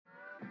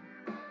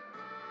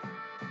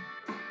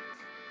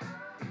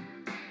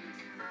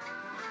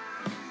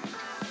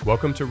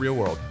Welcome to Real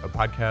World, a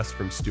podcast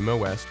from Stumo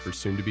West for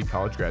soon-to-be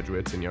college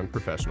graduates and young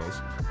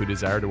professionals who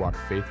desire to walk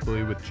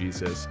faithfully with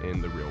Jesus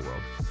in the real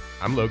world.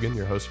 I'm Logan,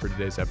 your host for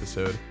today's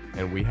episode,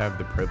 and we have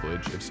the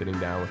privilege of sitting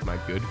down with my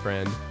good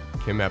friend,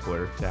 Kim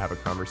Epler, to have a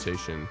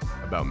conversation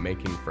about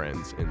making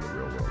friends in the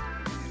real world.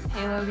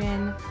 Hey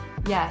Logan.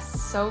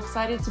 Yes, so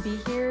excited to be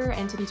here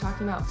and to be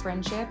talking about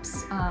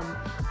friendships.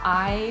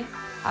 I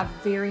have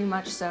very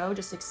much so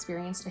just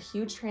experienced a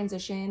huge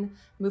transition,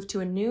 moved to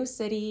a new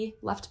city,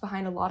 left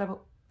behind a lot of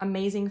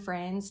amazing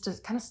friends to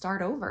kind of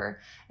start over.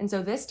 And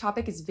so this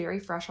topic is very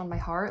fresh on my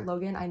heart.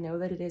 Logan, I know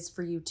that it is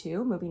for you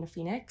too, moving to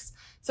Phoenix.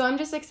 So I'm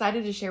just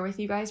excited to share with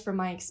you guys from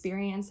my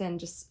experience and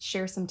just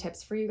share some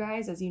tips for you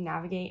guys as you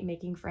navigate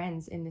making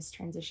friends in this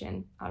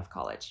transition out of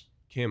college.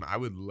 Kim, I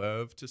would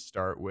love to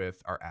start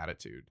with our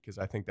attitude because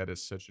I think that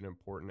is such an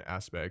important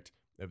aspect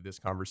of this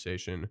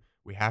conversation.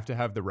 We have to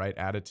have the right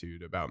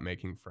attitude about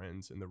making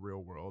friends in the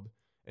real world.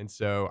 And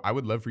so I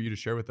would love for you to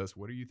share with us,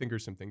 what do you think are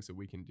some things that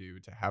we can do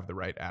to have the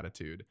right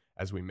attitude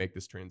as we make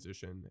this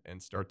transition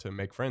and start to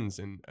make friends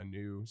in a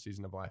new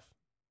season of life?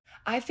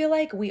 I feel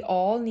like we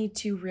all need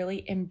to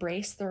really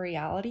embrace the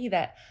reality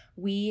that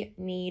we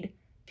need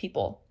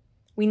people.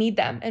 We need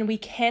them, and we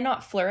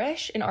cannot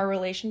flourish in our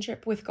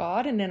relationship with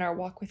God and in our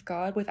walk with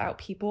God without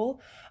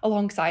people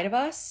alongside of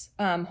us,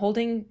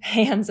 holding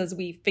hands as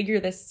we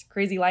figure this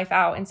crazy life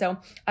out. And so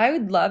I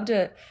would love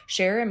to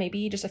share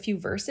maybe just a few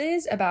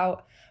verses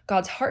about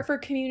God's heart for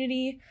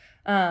community.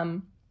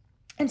 And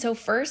so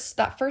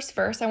that first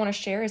verse I want to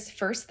share is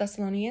 1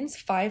 Thessalonians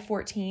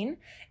 5:14.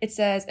 It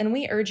says, "And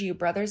we urge you,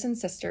 brothers and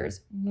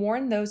sisters,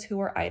 warn those who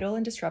are idle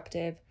and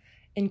disruptive,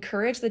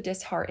 encourage the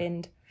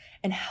disheartened,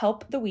 and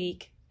help the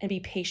weak, and be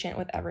patient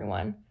with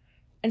everyone."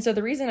 And so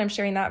the reason I'm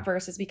sharing that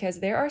verse is because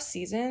there are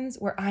seasons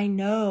where I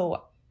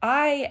know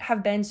I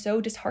have been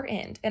so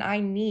disheartened and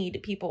I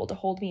need people to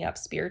hold me up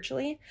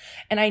spiritually.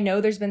 And I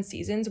know there's been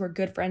seasons where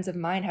good friends of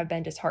mine have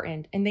been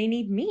disheartened and they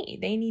need me.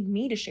 They need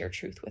me to share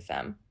truth with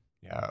them.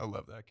 Yeah, I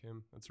love that,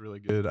 Kim. That's really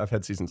good. I've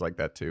had seasons like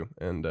that too.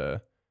 And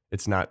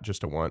it's not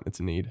just a want, it's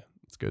a need.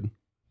 It's good.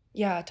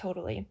 Yeah,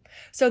 totally.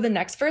 So the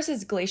next verse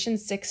is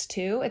Galatians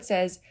 6:2. It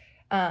says,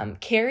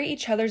 carry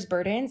each other's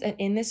burdens, and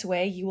in this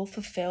way you will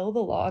fulfill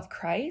the law of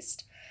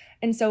Christ.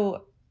 And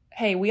so,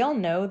 hey, we all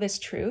know this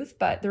truth,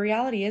 but the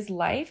reality is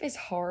life is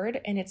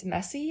hard and it's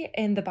messy.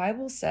 And the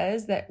Bible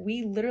says that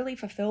we literally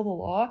fulfill the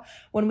law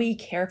when we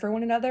care for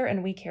one another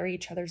and we carry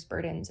each other's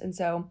burdens. And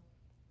so,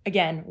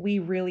 again, we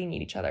really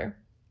need each other.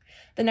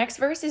 The next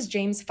verse is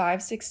James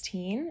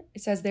 5:16.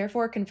 It says,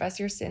 therefore, confess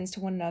your sins to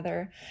one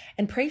another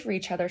and pray for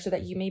each other so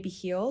that you may be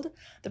healed.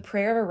 The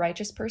prayer of a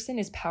righteous person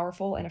is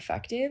powerful and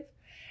effective.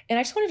 And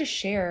I just wanted to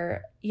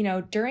share,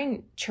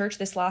 during church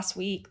this last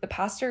week, the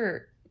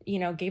pastor,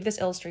 gave this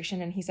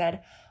illustration and he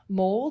said,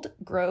 mold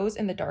grows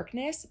in the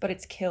darkness, but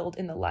it's killed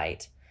in the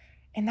light.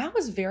 And that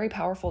was very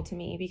powerful to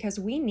me because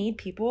we need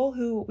people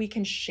who we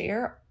can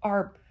share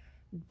our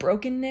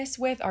brokenness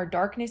with, our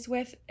darkness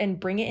with, and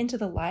bring it into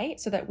the light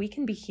so that we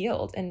can be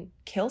healed and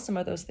kill some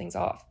of those things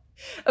off.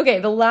 Okay,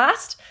 the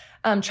last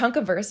chunk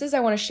of verses I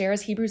want to share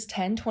is Hebrews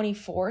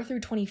 10:24 through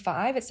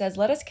 25. It says,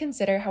 let us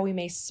consider how we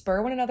may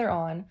spur one another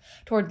on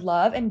toward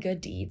love and good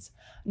deeds,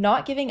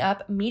 not giving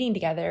up meeting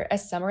together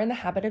as some are in the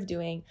habit of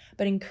doing,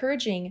 but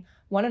encouraging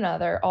one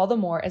another all the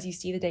more as you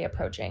see the day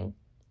approaching.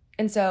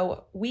 And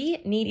so we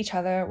need each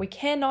other. We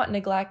cannot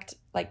neglect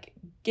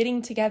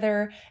getting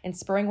together and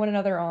spurring one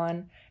another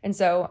on. And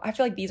so I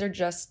feel like these are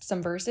just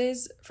some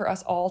verses for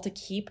us all to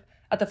keep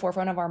at the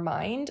forefront of our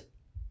mind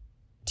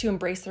to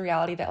embrace the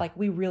reality that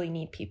we really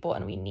need people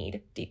and we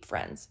need deep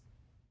friends.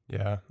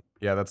 Yeah,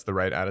 that's the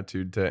right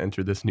attitude to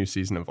enter this new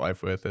season of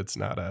life with. It's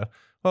not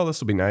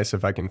this will be nice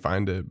if I can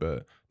find it,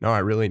 but no, I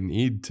really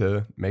need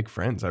to make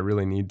friends. I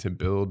really need to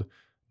build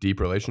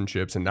deep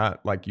relationships, and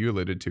not, like you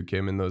alluded to,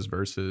 Kim, in those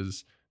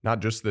verses, not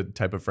just the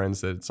type of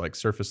friends that it's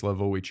surface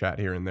level, we chat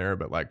here and there,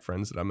 but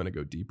friends that I'm going to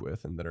go deep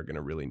with and that are going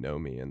to really know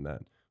me and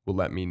that will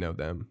let me know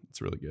them.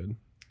 It's really good.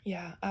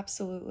 Yeah,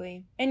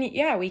 absolutely. And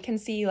yeah, we can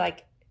see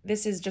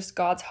this is just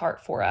God's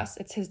heart for us.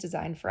 It's his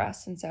design for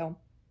us. And so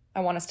I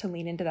want us to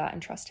lean into that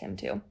and trust him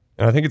too.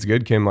 And I think it's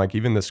good, Kim,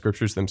 even the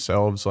scriptures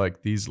themselves,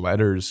 these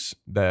letters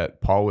that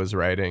Paul was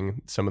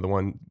writing, some of the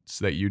ones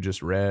that you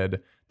just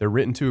read, they're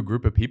written to a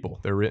group of people.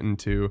 They're written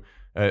to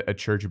a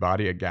church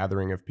body, a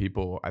gathering of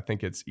people. I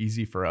think it's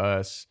easy for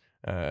us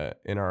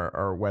in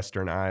our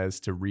Western eyes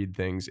to read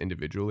things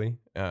individually,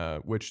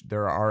 which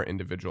there are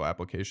individual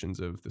applications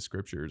of the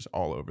scriptures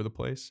all over the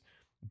place.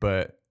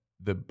 But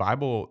the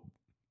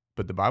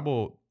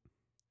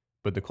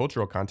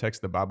cultural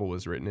context the Bible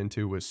was written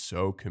into was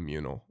so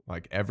communal.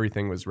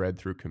 Everything was read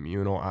through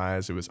communal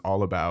eyes. It was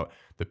all about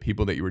the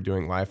people that you were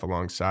doing life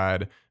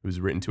alongside. It was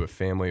written to a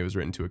family. It was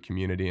written to a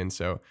community. And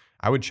so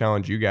I would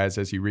challenge you guys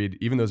as you read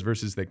even those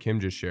verses that Kim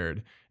just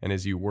shared, and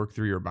as you work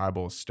through your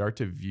Bible, start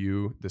to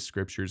view the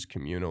scriptures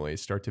communally,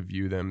 start to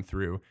view them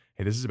through,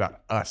 hey, this is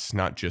about us,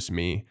 not just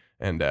me.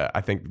 And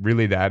I think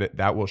really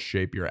that will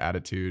shape your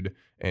attitude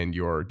and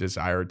your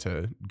desire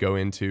to go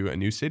into a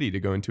new city, to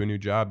go into a new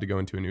job, to go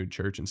into a new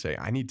church and say,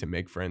 I need to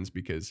make friends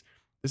because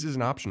this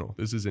isn't optional.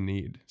 This is a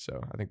need.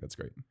 So I think that's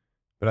great.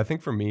 But I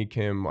think for me,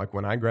 Kim, like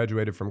when I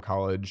graduated from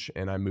college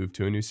and I moved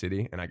to a new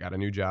city and I got a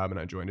new job and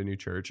I joined a new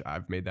church,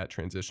 I've made that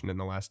transition in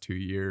the last 2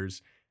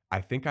 years.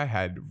 I think I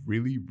had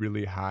really,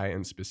 really high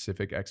and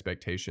specific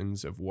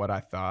expectations of what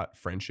I thought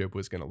friendship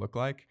was going to look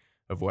like,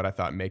 of what I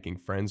thought making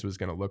friends was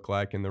going to look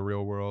like in the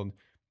real world.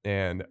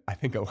 And I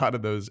think a lot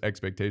of those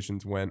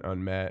expectations went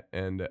unmet.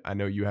 And I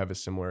know you have a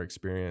similar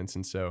experience.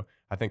 And so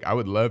I think I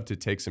would love to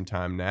take some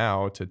time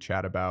now to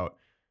chat about,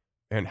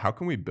 and how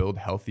can we build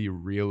healthy,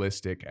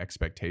 realistic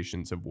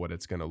expectations of what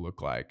it's going to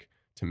look like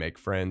to make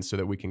friends so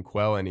that we can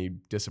quell any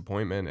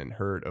disappointment and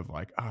hurt of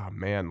like, oh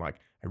man, like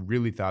I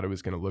really thought it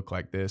was going to look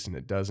like this and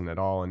it doesn't at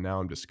all. And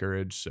now I'm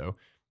discouraged. So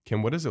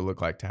Kim, what does it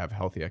look like to have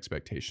healthy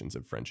expectations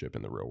of friendship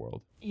in the real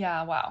world?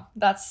 Yeah, wow.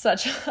 That's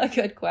such a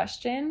good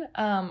question.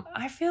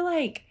 I feel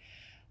like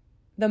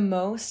the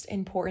most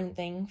important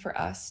thing for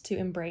us to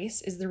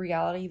embrace is the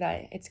reality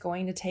that it's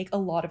going to take a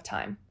lot of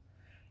time.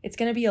 It's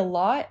going to be a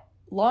lot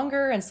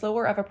longer and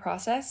slower of a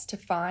process to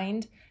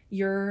find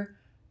your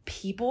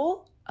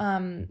people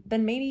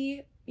than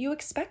maybe you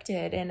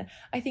expected. And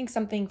I think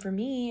something for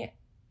me,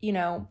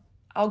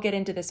 I'll get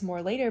into this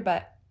more later,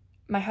 but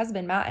my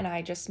husband, Matt, and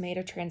I just made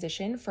a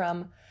transition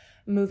from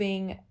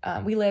moving.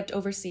 We lived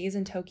overseas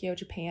in Tokyo,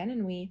 Japan,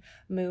 and we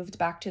moved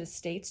back to the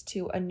States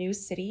to a new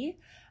city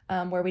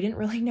where we didn't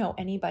really know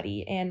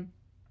anybody. And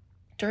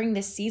during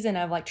this season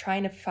of like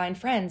trying to find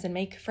friends and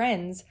make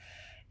friends,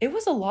 it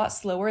was a lot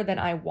slower than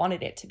I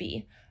wanted it to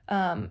be.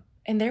 And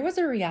there was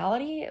a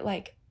reality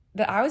like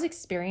that I was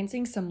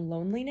experiencing some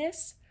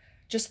loneliness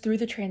just through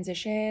the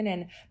transition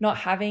and not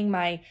having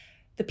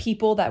the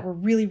people that were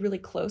really, really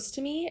close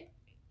to me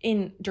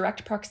in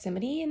direct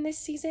proximity in this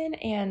season.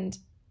 And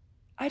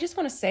I just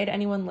want to say to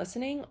anyone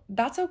listening,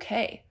 that's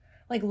okay.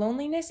 Like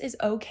loneliness is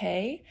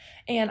okay.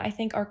 And I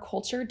think our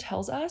culture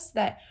tells us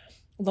that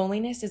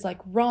loneliness is like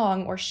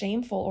wrong or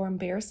shameful or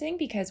embarrassing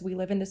because we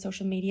live in the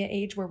social media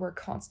age where we're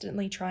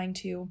constantly trying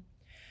to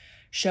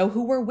show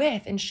who we're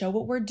with and show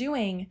what we're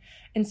doing.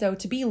 And so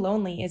to be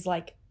lonely is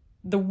like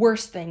the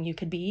worst thing you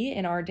could be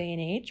in our day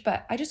and age.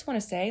 But I just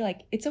want to say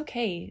like, it's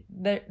okay.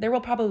 There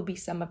will probably be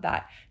some of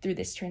that through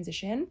this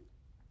transition.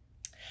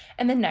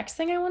 And the next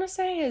thing I want to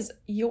say is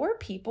your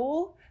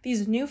people,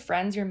 these new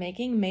friends you're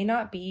making may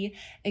not be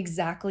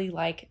exactly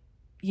like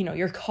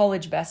your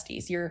college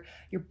besties, your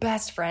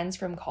best friends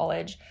from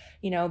college.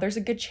 There's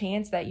a good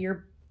chance that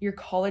your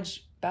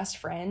college best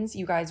friends,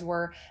 you guys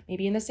were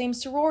maybe in the same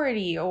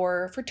sorority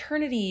or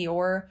fraternity,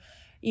 or,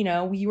 you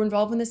were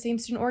involved in the same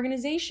student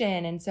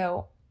organization. And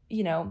so,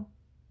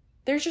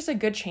 there's just a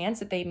good chance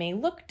that they may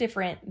look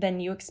different than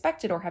you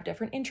expected or have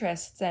different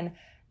interests. And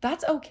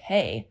that's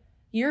okay.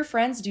 Your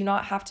friends do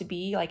not have to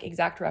be like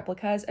exact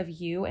replicas of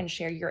you and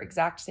share your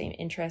exact same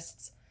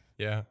interests.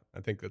 Yeah,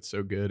 I think that's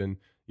so good. And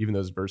even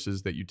those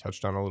verses that you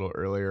touched on a little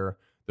earlier,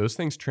 those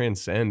things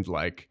transcend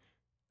like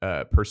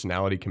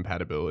personality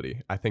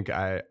compatibility. I think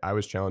I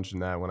was challenged in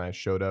that when I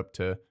showed up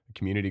to a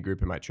community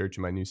group in my church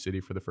in my new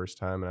city for the first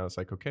time. And I was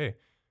like, okay,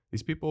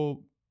 these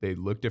people, they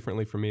look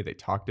differently from me. They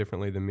talk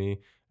differently than me.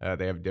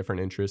 They have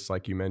different interests,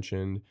 like you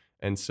mentioned.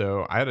 And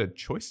so I had a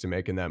choice to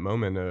make in that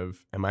moment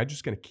of, am I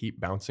just going to keep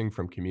bouncing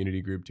from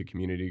community group to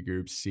community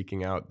group,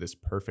 seeking out this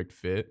perfect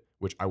fit,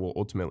 which I will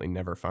ultimately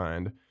never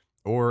find?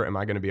 Or am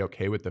I going to be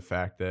okay with the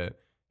fact that,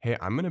 hey,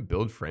 I'm going to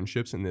build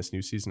friendships in this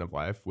new season of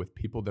life with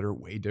people that are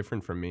way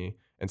different from me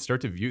and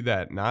start to view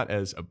that not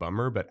as a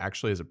bummer, but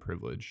actually as a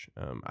privilege.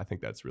 I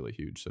think that's really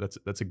huge. So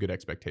that's a good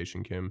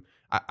expectation, Kim.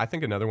 I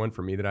think another one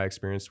for me that I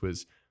experienced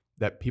was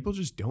that people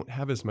just don't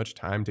have as much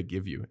time to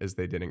give you as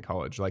they did in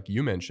college. Like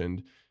you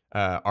mentioned,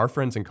 our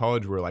friends in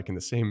college were like in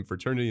the same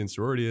fraternity and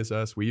sorority as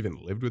us. We even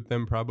lived with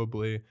them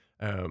probably.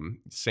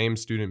 Same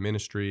student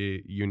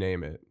ministry, you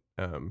name it.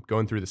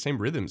 Going through the same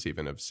rhythms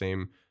even of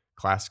same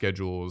class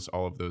schedules,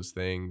 all of those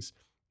things.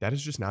 That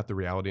is just not the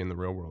reality in the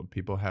real world.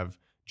 People have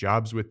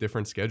jobs with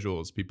different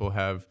schedules. People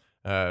have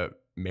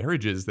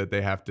marriages that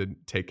they have to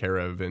take care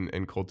of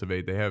and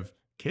cultivate. They have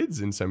kids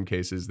in some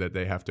cases that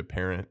they have to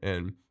parent,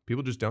 and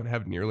people just don't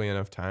have nearly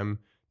enough time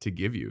to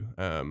give you.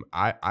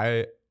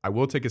 I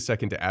will take a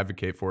second to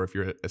advocate for, if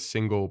you're a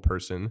single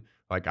person,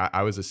 like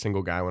I was a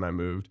single guy when I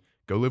moved,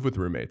 go live with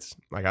roommates.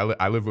 Like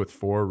I live with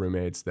 4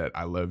 roommates that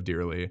I love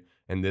dearly,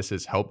 and this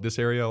has helped this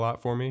area a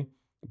lot for me.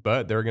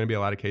 But there are going to be a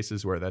lot of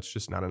cases where that's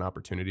just not an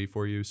opportunity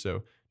for you.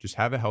 So just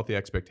have a healthy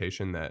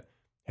expectation that,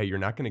 hey, you're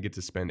not going to get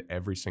to spend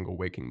every single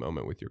waking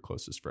moment with your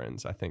closest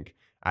friends. I think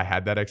I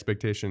had that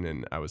expectation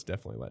and I was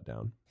definitely let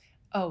down.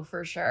 Oh,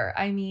 for sure.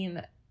 I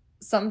mean,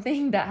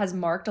 something that has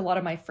marked a lot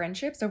of my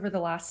friendships over the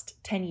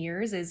last 10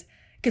 years is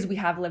because we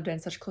have lived in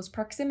such close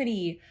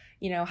proximity,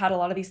 had a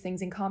lot of these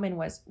things in common,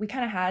 was we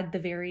kind of had the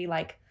very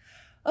like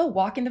oh,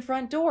 walk in the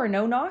front door,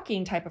 no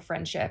knocking type of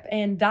friendship.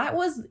 And that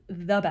was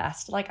the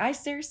best. Like, I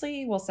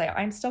seriously will say,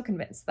 I'm still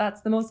convinced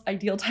that's the most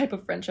ideal type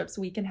of friendships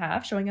we can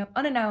have, showing up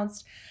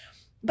unannounced.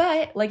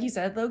 But like you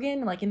said,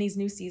 Logan, like in these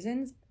new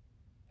seasons,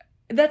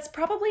 that's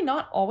probably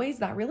not always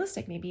that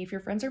realistic. Maybe if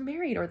your friends are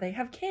married or they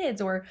have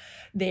kids or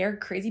they're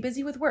crazy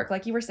busy with work,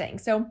 like you were saying.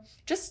 So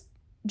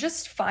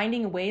just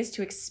finding ways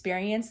to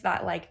experience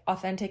that like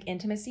authentic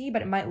intimacy,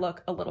 but it might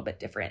look a little bit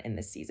different in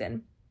this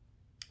season.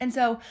 And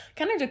so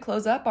kind of to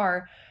close up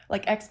our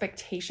like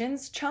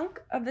expectations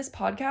chunk of this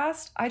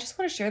podcast, I just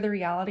want to share the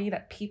reality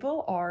that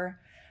people are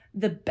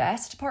the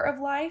best part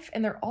of life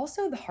and they're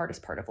also the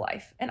hardest part of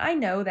life. And I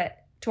know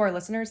that to our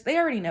listeners, they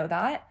already know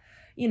that,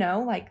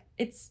 like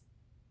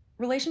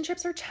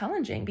relationships are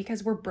challenging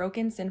because we're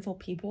broken, sinful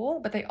people,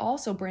 but they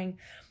also bring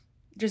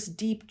just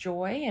deep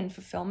joy and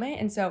fulfillment.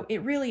 And so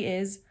it really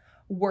is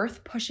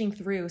worth pushing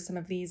through some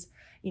of these,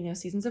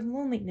 seasons of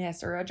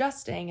loneliness or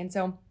adjusting. And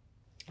so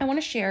I want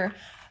to share,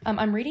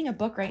 I'm reading a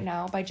book right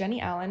now by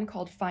Jenny Allen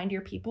called Find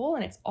Your People,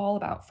 and it's all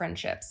about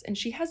friendships. And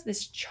she has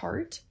this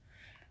chart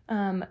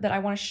that I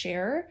want to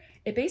share.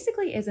 It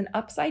basically is an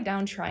upside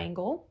down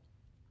triangle.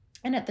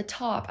 And at the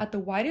top, at the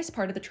widest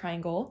part of the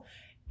triangle,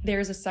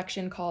 there's a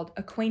section called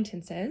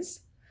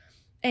acquaintances.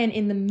 And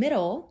in the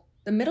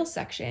middle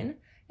section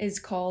is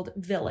called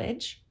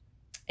village.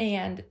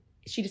 And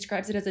she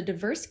describes it as a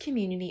diverse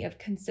community of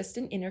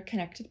consistent,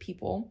 interconnected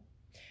people.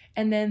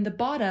 And then the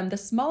bottom, the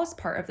smallest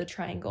part of the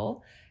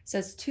triangle,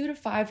 says 2 to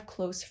 5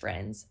 close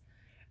friends.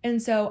 And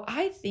so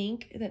I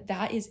think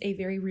that is a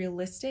very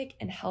realistic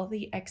and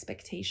healthy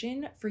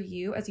expectation for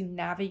you as you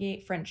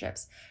navigate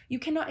friendships. You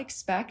cannot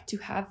expect to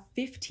have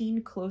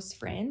 15 close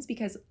friends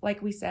because,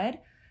 like we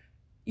said,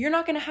 you're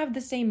not going to have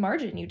the same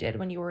margin you did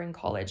when you were in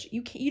college.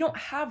 You don't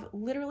have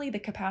literally the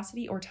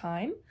capacity or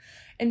time.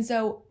 And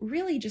so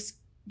really just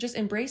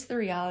embrace the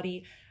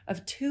reality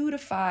of 2 to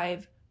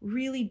 5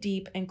 really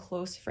deep and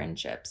close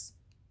friendships.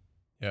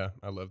 Yeah,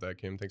 I love that,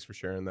 Kim. Thanks for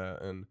sharing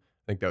that. And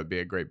I think that would be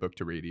a great book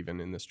to read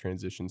even in this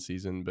transition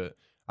season. But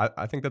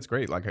I think that's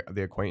great. Like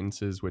the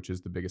acquaintances, which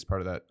is the biggest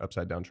part of that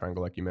upside down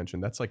triangle, like you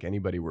mentioned, that's like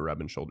anybody we're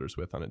rubbing shoulders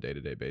with on a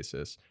day-to-day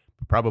basis,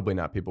 but probably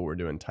not people we're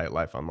doing tight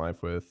life on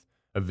life with.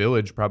 A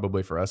village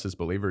probably for us as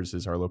believers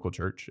is our local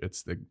church.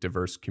 It's the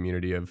diverse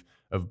community of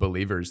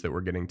believers that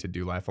we're getting to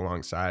do life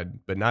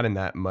alongside, but not in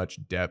that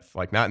much depth,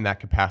 like not in that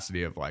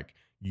capacity of like,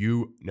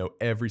 you know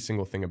every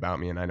single thing about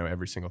me and I know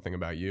every single thing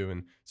about you.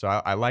 And so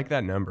I like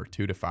that number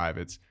 2 to 5.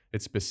 It's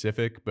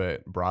specific,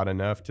 but broad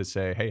enough to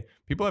say, hey,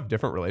 people have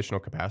different relational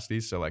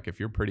capacities. So like if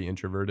you're pretty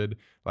introverted,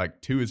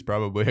 like 2 is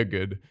probably a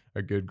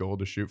good goal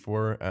to shoot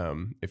for.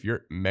 If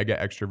you're mega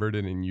extroverted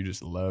and you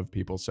just love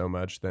people so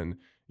much, then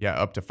yeah,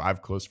 up to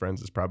 5 close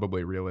friends is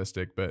probably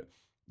realistic. But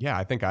yeah,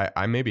 I think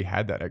I maybe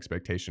had that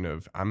expectation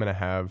of I'm going to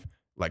have,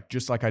 like,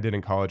 just like I did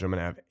in college, I'm going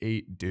to have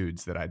 8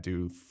 dudes that I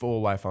do full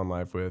life on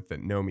life with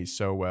that know me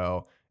so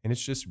well. And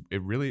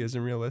it really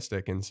isn't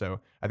realistic. And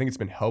so I think it's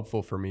been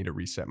helpful for me to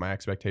reset my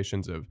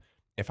expectations of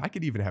if I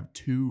could even have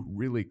 2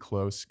 really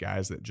close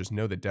guys that just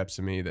know the depths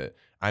of me, that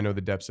I know the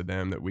depths of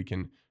them, that we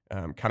can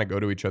kind of go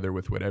to each other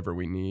with whatever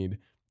we need.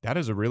 That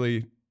is a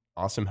really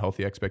awesome,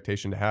 healthy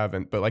expectation to have.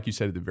 But like you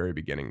said at the very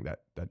beginning,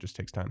 that just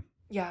takes time.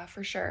 Yeah,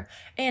 for sure.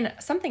 And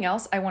something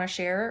else I want to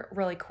share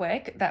really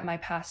quick that my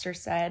pastor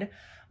said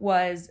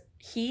was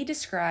he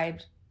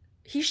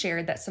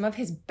shared that some of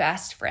his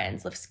best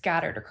friends live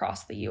scattered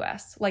across the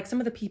US. Like some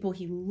of the people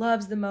he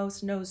loves the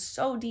most, knows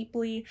so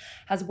deeply,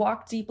 has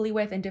walked deeply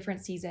with in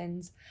different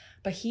seasons.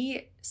 But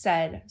he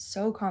said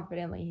so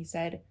confidently, he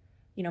said,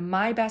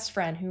 my best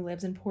friend who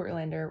lives in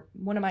Portland, or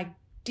one of my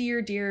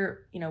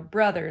dear,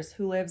 brothers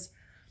who lives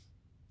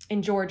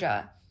in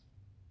Georgia,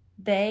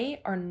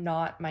 they are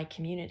not my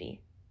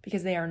community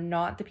because they are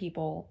not the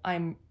people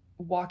I'm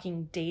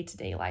walking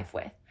day-to-day life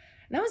with.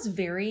 And that was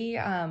very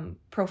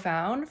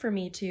profound for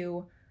me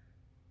to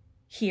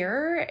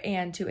hear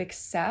and to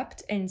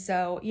accept. And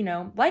so,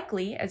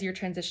 likely as you're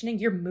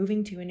transitioning, you're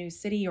moving to a new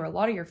city, or a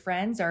lot of your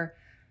friends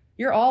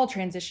you're all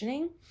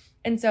transitioning.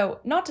 And so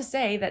not to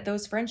say that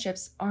those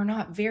friendships are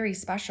not very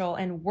special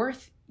and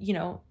worth,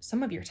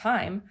 some of your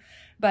time,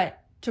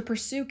 but to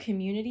pursue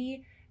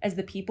community as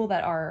the people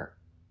that are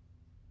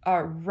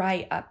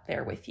right up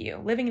there with you,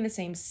 living in the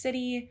same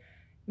city,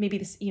 maybe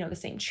the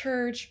same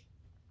church.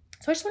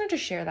 So I just wanted to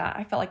share that.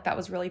 I felt like that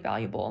was really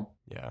valuable.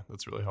 Yeah,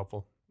 that's really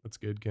helpful. That's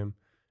good, Kim.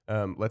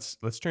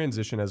 Let's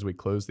transition as we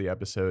close the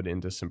episode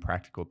into some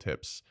practical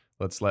tips.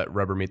 Let's let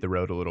rubber meet the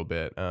road a little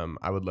bit.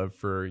 I would love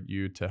for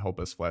you to help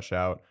us flesh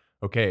out,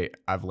 okay,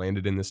 I've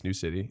landed in this new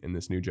city, in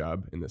this new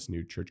job, in this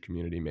new church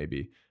community,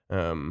 maybe,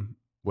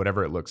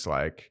 whatever it looks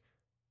like.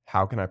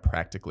 How can I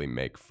practically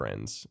make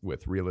friends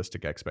with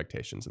realistic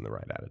expectations and the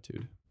right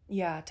attitude?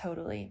 Yeah,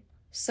 totally.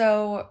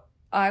 So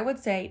I would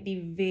say the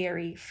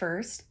very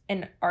first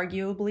and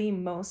arguably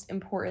most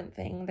important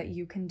thing that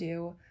you can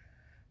do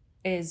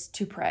is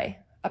to pray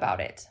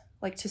about it.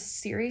 Like to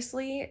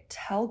seriously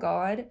tell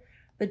God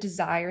the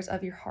desires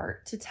of your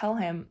heart, to tell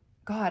him,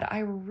 God, I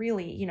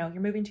really, you're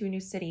moving to a new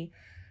city.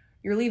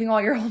 You're leaving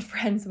all your old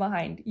friends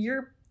behind.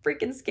 You're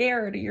freaking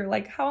scared. You're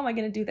like, how am I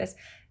going to do this?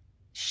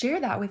 Share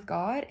that with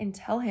God and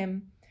tell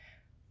him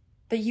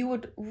that you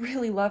would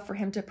really love for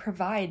him to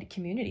provide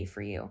community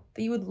for you,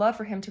 that you would love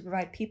for him to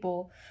provide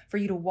people for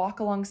you to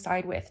walk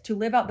alongside with, to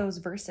live out those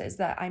verses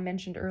that I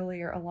mentioned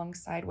earlier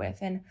alongside with.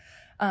 And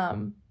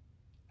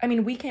I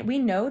mean, we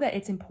know that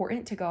it's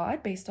important to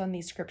God based on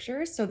these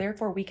scriptures. So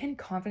therefore we can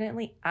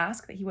confidently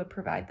ask that he would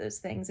provide those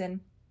things.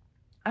 And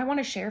I want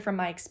to share from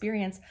my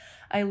experience.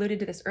 I alluded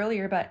to this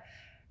earlier, but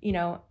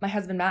my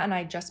husband Matt and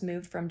I just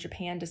moved from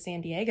Japan to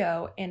San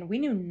Diego, and we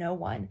knew no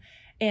one.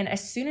 And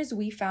as soon as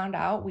we found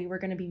out we were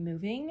going to be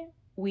moving,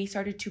 we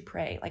started to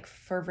pray like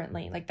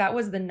fervently. Like that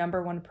was the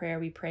number one prayer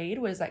we prayed,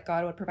 was that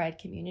God would provide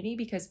community,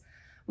 because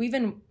we've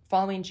been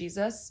following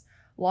Jesus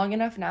long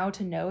enough now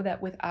to know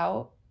that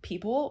without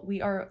people,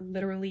 we are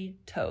literally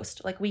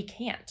toast. Like we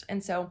can't.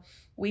 And so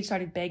we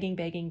started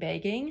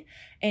begging,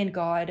 and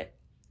God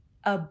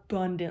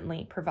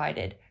abundantly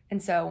provided.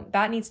 And so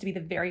that needs to be the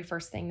very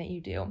first thing that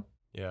you do.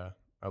 Yeah,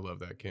 I love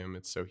that, Kim.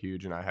 It's so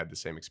huge. And I had the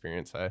same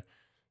experience. I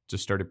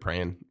just started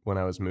praying when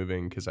I was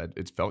moving because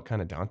it felt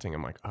kind of daunting.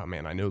 I'm like, oh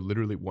man, I know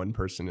literally one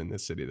person in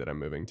this city that I'm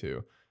moving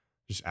to.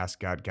 Just ask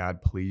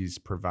God, please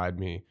provide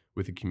me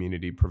with a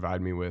community,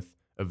 provide me with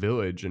a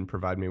village, and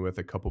provide me with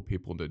a couple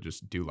people to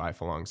just do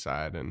life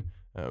alongside. And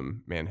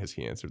man, has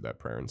he answered that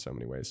prayer in so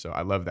many ways. So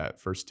I love that.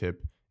 First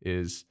tip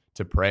is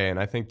to pray. And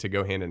I think to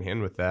go hand in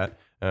hand with that,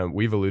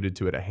 we've alluded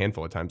to it a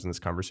handful of times in this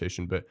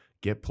conversation, but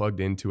get plugged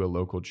into a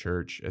local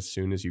church as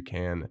soon as you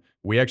can.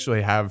 We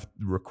actually have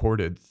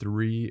recorded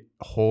 3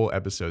 whole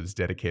episodes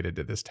dedicated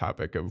to this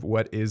topic of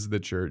what is the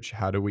church?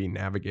 How do we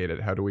navigate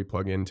it? How do we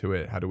plug into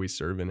it? How do we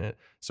serve in it?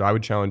 So I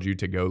would challenge you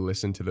to go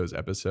listen to those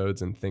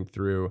episodes and think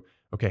through,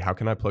 okay, how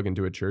can I plug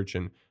into a church?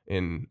 And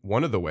in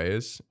one of the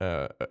ways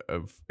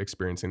of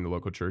experiencing the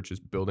local church is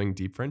building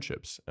deep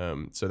friendships.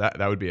 So that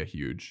would be a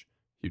huge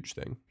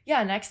thing.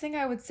 Yeah, next thing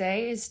I would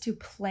say is to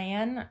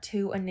plan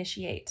to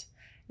initiate.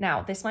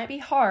 Now, this might be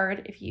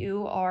hard if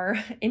you are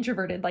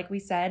introverted, like we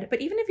said, but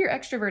even if you're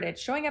extroverted,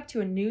 showing up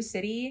to a new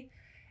city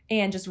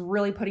and just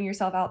really putting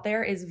yourself out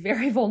there is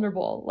very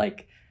vulnerable.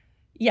 Like,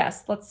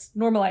 yes, let's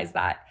normalize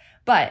that.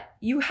 But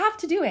you have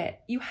to do it.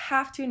 You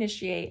have to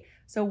initiate.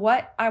 So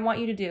what I want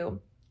you to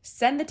do,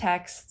 send the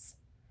texts.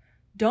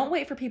 Don't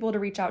wait for people to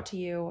reach out to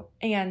you.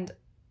 And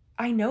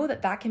I know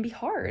that can be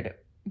hard.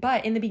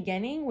 But in the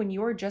beginning, when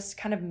you're just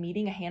kind of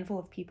meeting a handful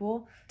of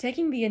people,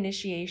 taking the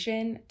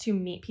initiation to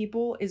meet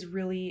people is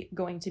really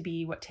going to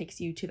be what takes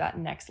you to that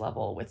next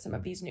level with some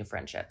of these new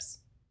friendships.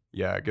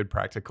 Yeah, a good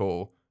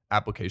practical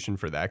application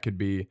for that could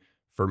be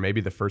for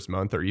maybe the first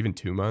month or even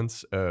 2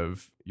 months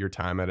of your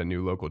time at a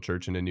new local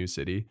church in a new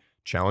city.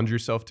 Challenge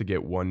yourself to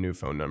get one new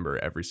phone number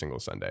every single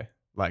Sunday.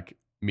 Like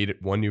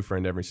meet one new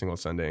friend every single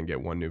Sunday and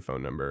get one new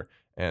phone number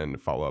and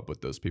follow up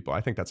with those people.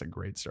 I think that's a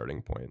great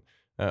starting point.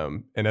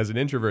 And as an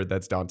introvert,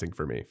 that's daunting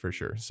for me, for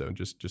sure. So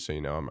just so you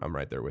know, I'm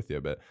right there with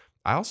you. But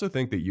I also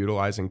think that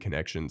utilizing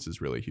connections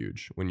is really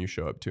huge when you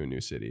show up to a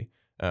new city.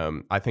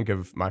 I think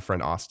of my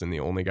friend Austin, the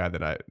only guy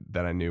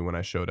that I knew when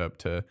I showed up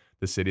to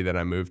the city that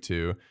I moved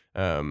to.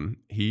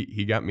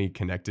 He got me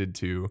connected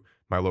to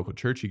my local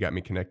church. He got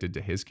me connected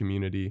to his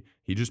community.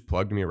 He just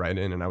plugged me right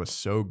in, and I was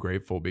so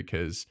grateful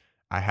because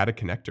I had a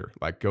connector.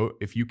 Like, go,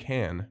 if you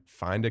can,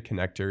 find a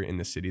connector in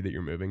the city that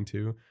you're moving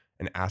to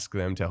and ask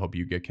them to help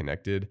you get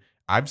connected.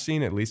 I've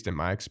seen, at least in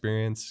my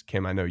experience,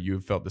 Kim, I know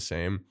you've felt the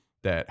same,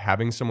 that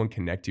having someone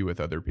connect you with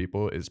other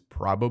people is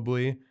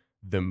probably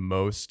the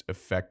most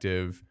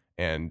effective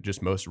and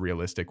just most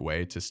realistic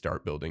way to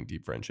start building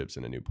deep friendships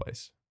in a new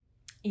place.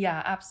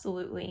 Yeah,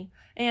 absolutely.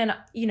 And,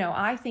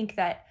 I think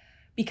that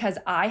because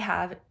I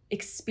have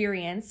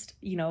experienced,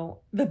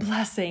 the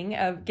blessing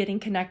of getting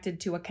connected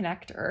to a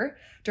connector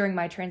during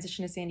my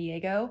transition to San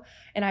Diego,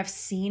 and I've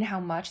seen how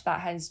much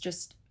that has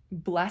just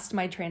blessed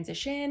my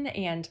transition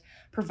and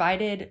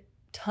provided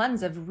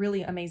tons of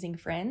really amazing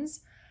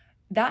friends,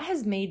 that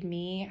has made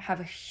me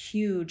have a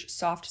huge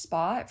soft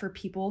spot for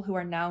people who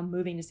are now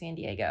moving to San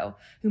Diego,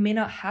 who may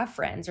not have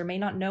friends or may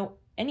not know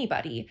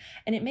anybody.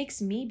 And it makes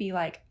me be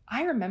like,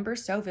 I remember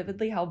so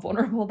vividly how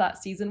vulnerable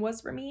that season was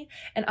for me.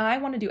 And I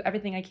want to do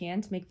everything I can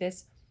to make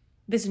this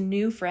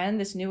new friend,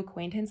 this new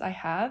acquaintance I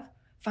have,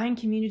 find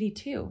community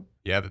too.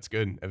 Yeah, that's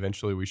good.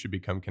 Eventually we should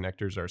become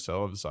connectors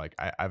ourselves. Like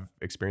I've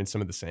experienced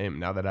some of the same.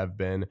 Now that I've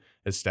been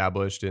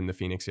established in the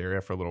Phoenix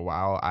area for a little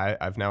while,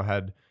 I've now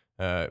had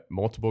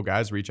multiple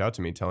guys reach out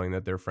to me telling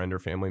that their friend or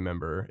family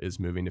member is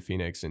moving to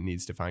Phoenix and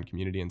needs to find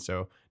community. And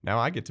so now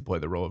I get to play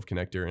the role of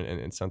connector, and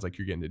it sounds like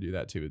you're getting to do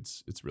that too.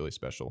 It's really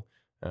special.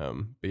 But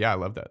yeah, I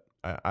love that.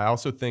 I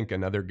also think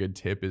another good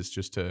tip is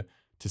just to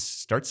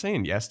start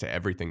saying yes to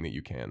everything that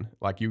you can.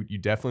 Like you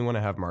definitely want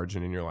to have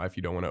margin in your life.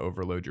 You don't want to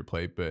overload your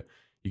plate, but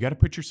you got to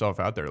put yourself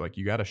out there. Like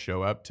you got to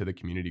show up to the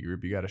community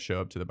group. You got to show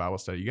up to the Bible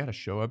study. You got to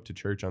show up to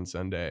church on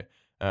Sunday.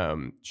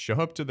 Show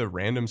up to the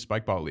random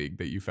spikeball league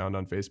that you found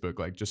on Facebook.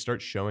 Like just start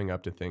showing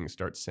up to things,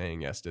 start saying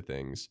yes to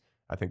things.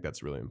 I think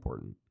that's really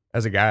important.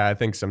 As a guy, I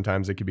think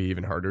sometimes it could be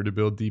even harder to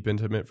build deep,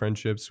 intimate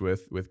friendships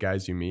with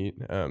guys you meet.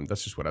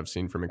 That's just what I've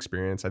seen from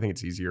experience. I think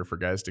it's easier for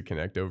guys to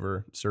connect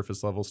over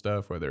surface level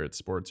stuff, whether it's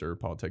sports or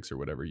politics or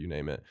whatever, you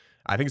name it.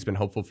 I think it's been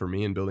helpful for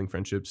me in building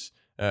friendships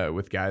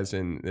with guys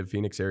in the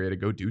Phoenix area to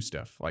go do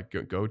stuff, like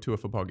go to a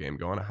football game,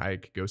 go on a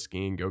hike, go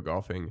skiing, go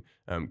golfing,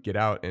 get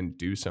out and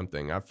do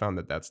something. I've found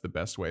that that's the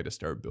best way to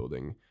start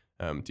building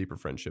deeper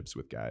friendships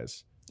with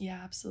guys.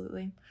 Yeah,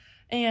 absolutely.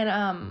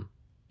 And,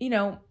 you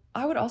know,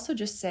 I would also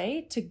just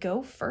say to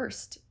go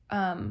first.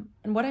 And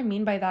what I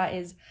mean by that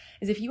is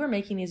if you are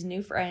making these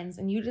new friends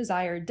and you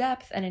desire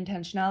depth and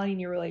intentionality in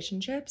your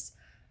relationships,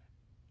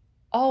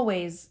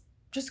 always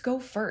just go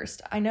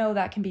first. I know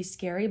that can be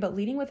scary, but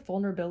leading with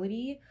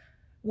vulnerability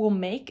will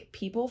make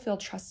people feel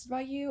trusted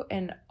by you.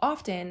 And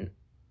often,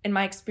 in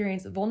my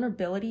experience,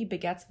 vulnerability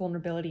begets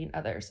vulnerability in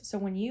others. So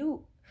when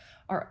you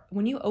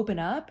open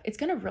up, it's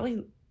going to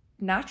really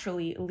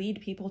naturally lead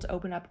people to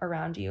open up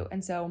around you.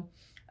 And so,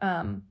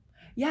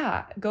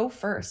 yeah, go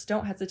first.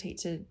 Don't hesitate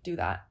to do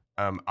that.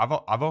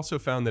 I've also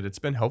found that it's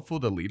been helpful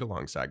to lead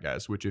alongside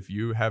guys, which if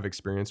you have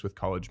experience with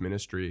college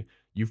ministry,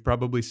 you've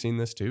probably seen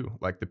this too.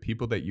 Like the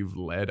people that you've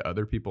led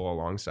other people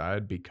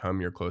alongside become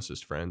your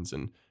closest friends.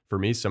 And for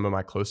me, some of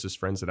my closest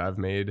friends that I've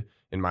made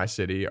in my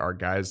city are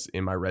guys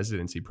in my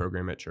residency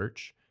program at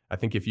church. I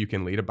think if you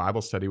can lead a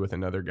Bible study with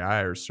another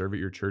guy or serve at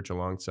your church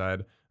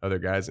alongside other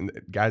guys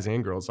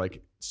and girls,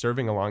 like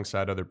serving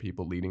alongside other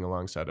people, leading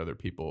alongside other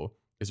people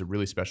is a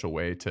really special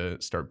way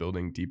to start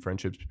building deep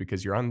friendships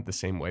because you're on the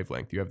same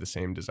wavelength. You have the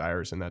same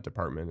desires in that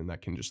department, and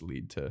that can just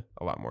lead to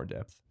a lot more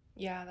depth.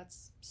 Yeah,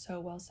 that's so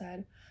well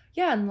said.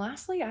 Yeah, and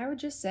lastly, I would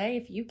just say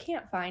if you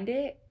can't find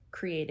it,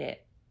 create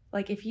it.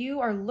 Like if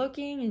you are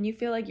looking and you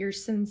feel like you're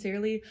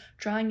sincerely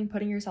trying and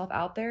putting yourself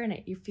out there and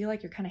you feel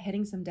like you're kind of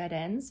hitting some dead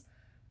ends,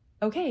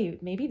 okay,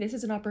 maybe this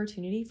is an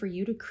opportunity for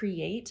you to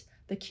create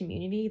the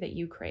community that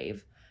you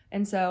crave.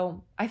 And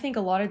so I think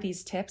a lot of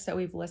these tips that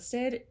we've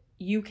listed,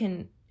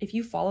 if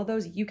you follow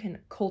those, you can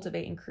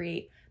cultivate and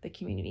create the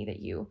community that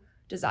you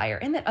desire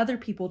and that other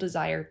people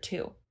desire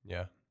too.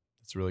 Yeah,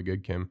 that's really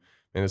good, Kim.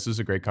 And this was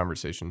a great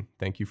conversation.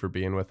 Thank you for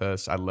being with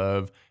us. I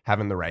love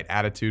having the right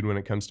attitude when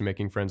it comes to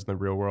making friends in the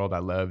real world. I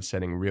love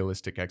setting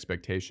realistic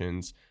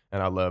expectations.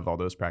 And I love all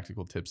those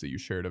practical tips that you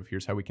shared of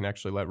here's how we can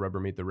actually let rubber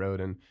meet the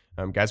road.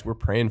 And guys, we're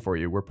praying for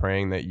you. We're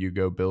praying that you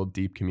go build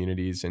deep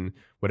communities in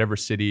whatever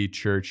city,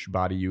 church,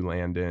 body you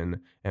land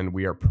in. And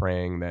we are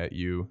praying that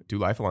you do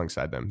life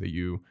alongside them, that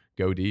you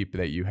go deep,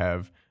 that you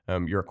have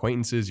your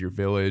acquaintances, your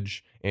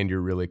village, and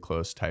your really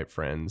close type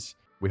friends.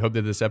 We hope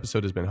that this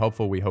episode has been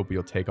helpful. We hope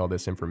you'll take all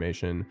this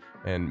information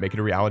and make it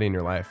a reality in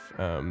your life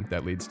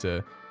that leads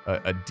to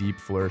a deep,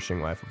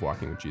 flourishing life of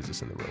walking with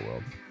Jesus in the real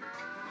world.